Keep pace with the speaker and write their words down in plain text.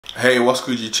Hey, what's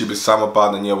good YouTube, it's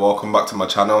SAMOBADTUBE and yeah, welcome back to my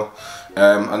channel.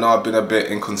 I know I've been a bit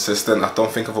inconsistent. I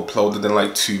don't think I've uploaded in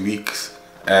like 2 weeks.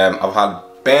 I've had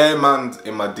bare man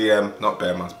in my DM, not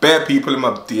bare man, bare people in my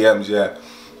DMs, yeah,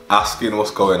 asking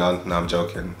what's going on. No, I'm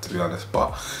joking, to be honest,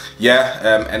 but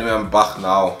yeah, anyway, I'm back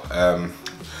now.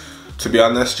 To be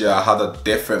honest, yeah, I had a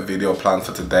different video planned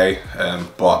for today,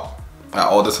 but I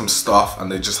ordered some stuff and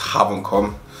they just haven't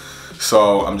come.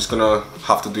 So I'm just gonna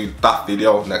have to do that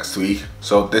video next week.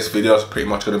 So this video is pretty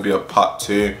much gonna be a part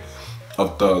 2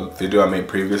 of the video I made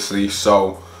previously.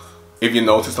 So if you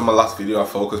noticed on my last video, I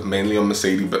focused mainly on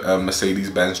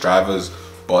Mercedes-Benz drivers,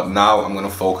 but now I'm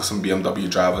gonna focus on BMW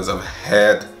drivers. I've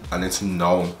heard and it's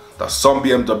known that some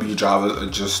BMW drivers are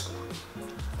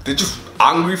they're just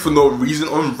angry for no reason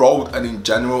on road and in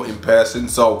general in person.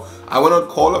 So I want to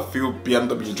call a few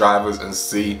BMW drivers and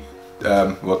see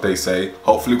what they say.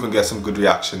 Hopefully we can get some good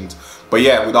reactions. But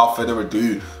yeah, without further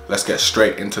ado, let's get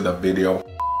straight into the video.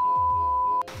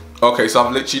 Okay, so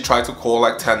I've literally tried to call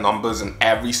like 10 numbers and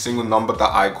every single number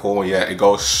that I call, yeah, it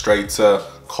goes straight to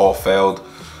call failed.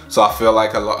 So I feel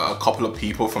like a couple of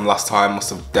people from last time must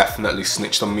have definitely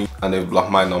snitched on me and they've blocked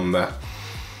my number.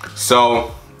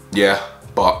 So yeah,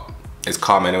 but it's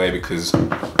calm anyway because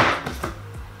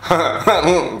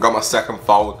got my second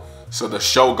phone. So the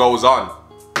show goes on.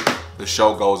 The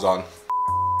show goes on.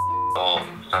 Oh,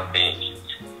 something.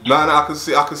 No, I can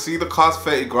see the car's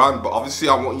 30 grand, but obviously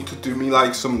I want you to do me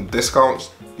like some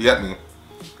discounts. You get me?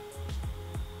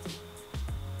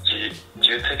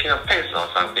 You're taking a piss or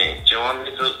something? Do you want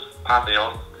me to pass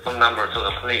your phone number to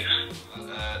the police?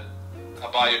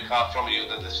 I buy a car from you,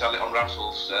 then they sell it on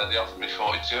Russell's. They offered me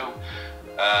 42. I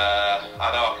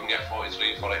know I can get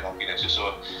 43 for it. It's just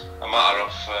a matter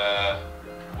of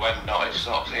when, not if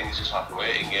sort of thing. It's just like a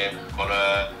waiting game. But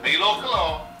are you local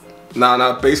or?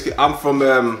 Nah, basically I'm from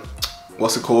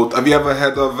what's it called? Have you ever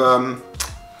heard of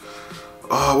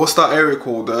what's that area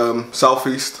called?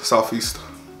 Southeast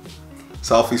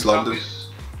London.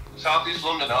 Southeast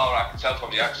London, alright, I can tell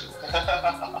from the accent.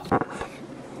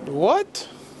 What?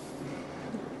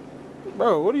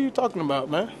 Bro, what are you talking about,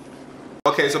 man?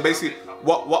 Okay, so basically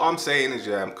what I'm saying is,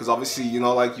 yeah, because obviously, you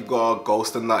know, like you got a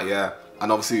Ghost and that, yeah,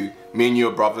 and obviously me and you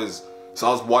are brothers, so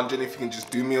I was wondering if you can just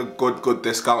do me a good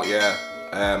discount, yeah.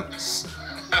 And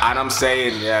I'm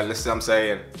saying, yeah, listen, I'm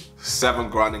saying 7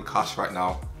 grand in cash right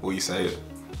now. What you saying?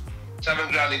 7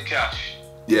 grand in cash?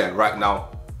 Yeah, right now.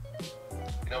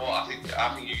 You know what, I think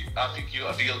you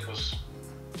got a deal because...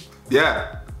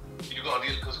 Yeah. You got a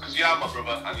deal because you are my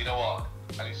brother, and you know what?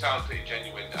 And it sounds pretty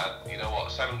genuine, and you know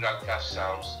what, 7 grand cash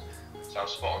sounds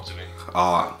spot on to me.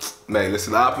 Ah, mate,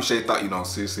 listen, I appreciate that, you know,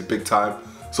 seriously, big time.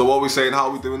 So what are we saying, how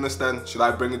are we doing this then? Should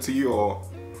I bring it to you or?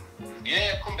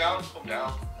 Yeah, come down.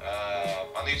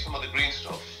 I need some of the green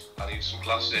stuff. I need some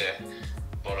glass there.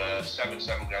 But 7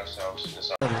 grand sounds in the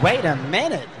sound. Wait a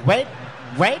minute, wait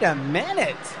a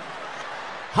minute.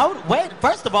 Wait,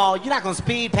 first of all, you're not gonna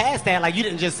speed past that like you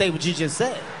didn't just say what you just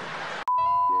said.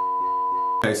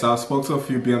 Okay, so I spoke to a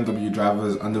few BMW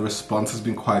drivers and the response has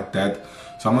been quite dead.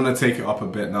 So I'm gonna take it up a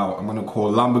bit now. I'm gonna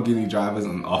call Lamborghini drivers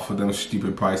and offer them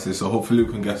stupid prices. So hopefully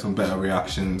we can get some better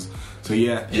reactions. So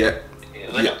yeah.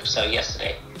 It went up so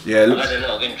yesterday. Yeah, I've had a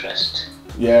lot of interest.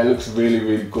 Yeah, it looks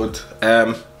really good.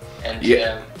 And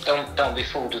yeah. Don't be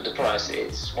fooled with the price.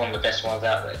 It's one of the best ones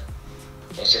out there.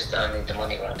 It's just that I need the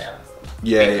money right now.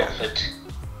 Yeah. Offered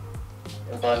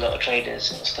by a lot of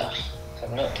traders and stuff. So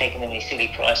I'm not taking any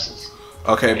silly prices.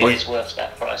 Okay, but it's worth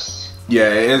that price. Yeah,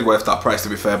 it is worth that price to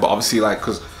be fair. But obviously, like,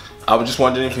 because I was just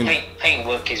wondering if you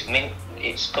paintwork is mint.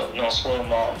 It's got no swirl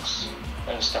marks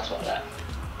and stuff like that.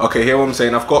 Okay, hear what I'm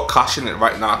saying? I've got cash in it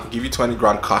right now. I can give you 20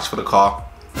 grand cash for the car.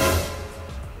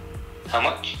 How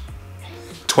much?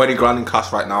 20 grand in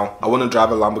cash right now. I want to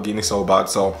drive a Lamborghini so bad,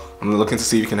 so I'm looking to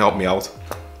see if you can help me out.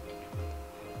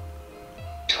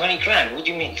 20 grand? What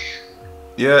do you mean?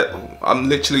 Yeah, I'm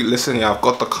literally, listen, yeah, I've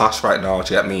got the cash right now,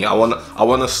 do you get me? I want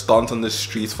to stunt on the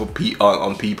streets for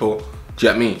on people, do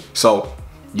you get me? So,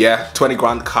 yeah, 20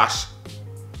 grand cash.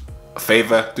 A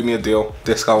favor, do me a deal,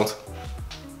 discount.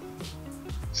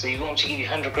 So you want to give you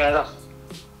 100 grand off?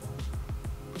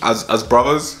 As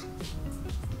brothers?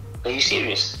 Are you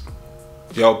serious?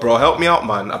 Yo, bro, help me out,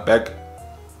 man, I beg.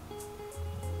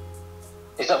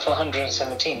 It's up for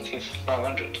 117,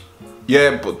 500.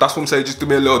 Yeah, but that's what I'm saying, just do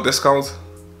me a little discount.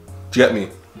 Do you get me?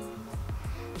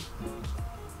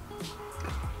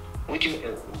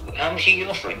 How much are you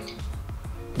offering?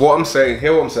 What I'm saying,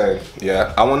 hear what I'm saying,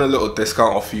 yeah, I want a little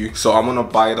discount off you, so I'm gonna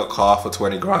buy the car for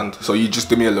 20 grand, so you just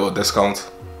do me a little discount.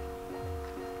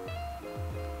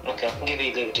 Okay, I can give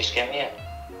you a little discount, yeah.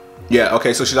 Yeah,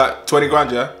 okay, so should I, 20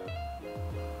 grand, yeah?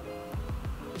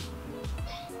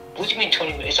 What do you mean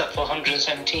 20? It's up for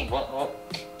 117. What?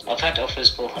 I've had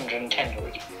offers for 110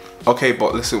 already. Okay,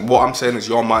 but listen, what I'm saying is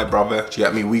you're my brother. Do you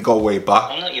get me? We go way back.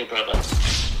 I'm not your brother.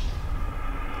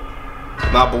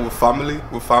 Nah, but we're family.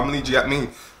 We're family. Do you get me?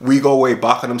 We go way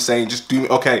back, and I'm saying just do me.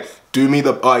 Okay, do me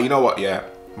the. You know what? Yeah.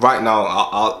 Right now,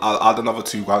 I'll add another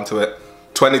 2 grand to it.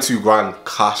 22 grand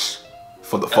cash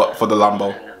for the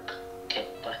Lambo. Okay,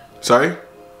 bye. Sorry?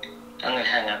 I'm gonna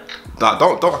hang up. Nah,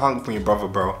 don't hang up on your brother,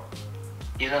 bro.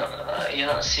 You're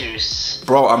not serious.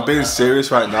 Bro, I'm being serious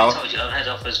right now. I told you I've had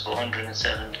offers for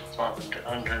 107, 500,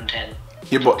 110.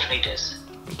 Yeah, but traders.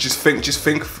 just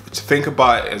think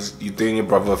about it as you're doing your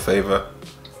brother a favor.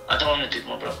 I don't want to do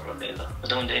my brother a favor. I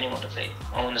don't want to do anyone a favor.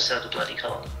 I want to sell the bloody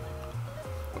car.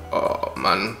 Oh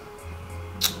man.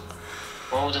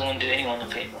 Why would I want to do anyone a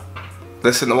favor?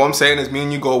 Listen, what I'm saying is me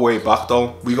and you go way back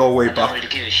though. We go way I don't back. really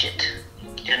give a shit.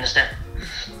 Do you understand?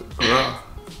 Yeah.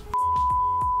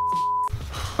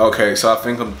 Okay, so I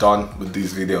think I'm done with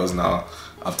these videos now.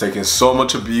 I've taken so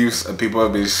much abuse and people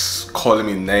have been calling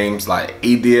me names like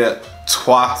idiot,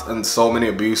 twat, and so many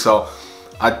abuse. So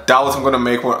I doubt I'm gonna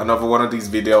make another one of these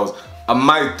videos. I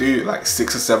might do it like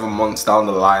 6 or 7 months down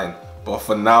the line. But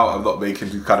for now, I'm not making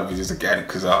these kind of videos again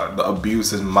because the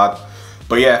abuse is mad.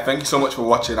 But yeah, thank you so much for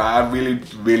watching. I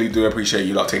really do appreciate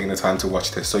you lot taking the time to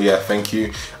watch this. So yeah, thank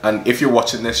you. And if you're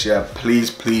watching this, yeah, please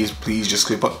just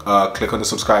click on the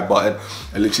subscribe button.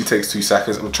 It literally takes 2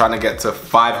 seconds. I'm trying to get to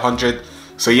 500.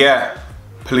 So yeah,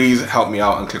 please help me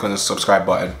out and click on the subscribe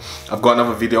button. I've got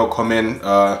another video coming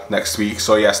next week.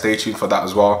 So yeah, stay tuned for that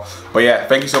as well. But yeah,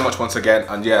 thank you so much once again.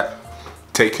 And yeah,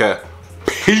 take care.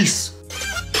 Peace.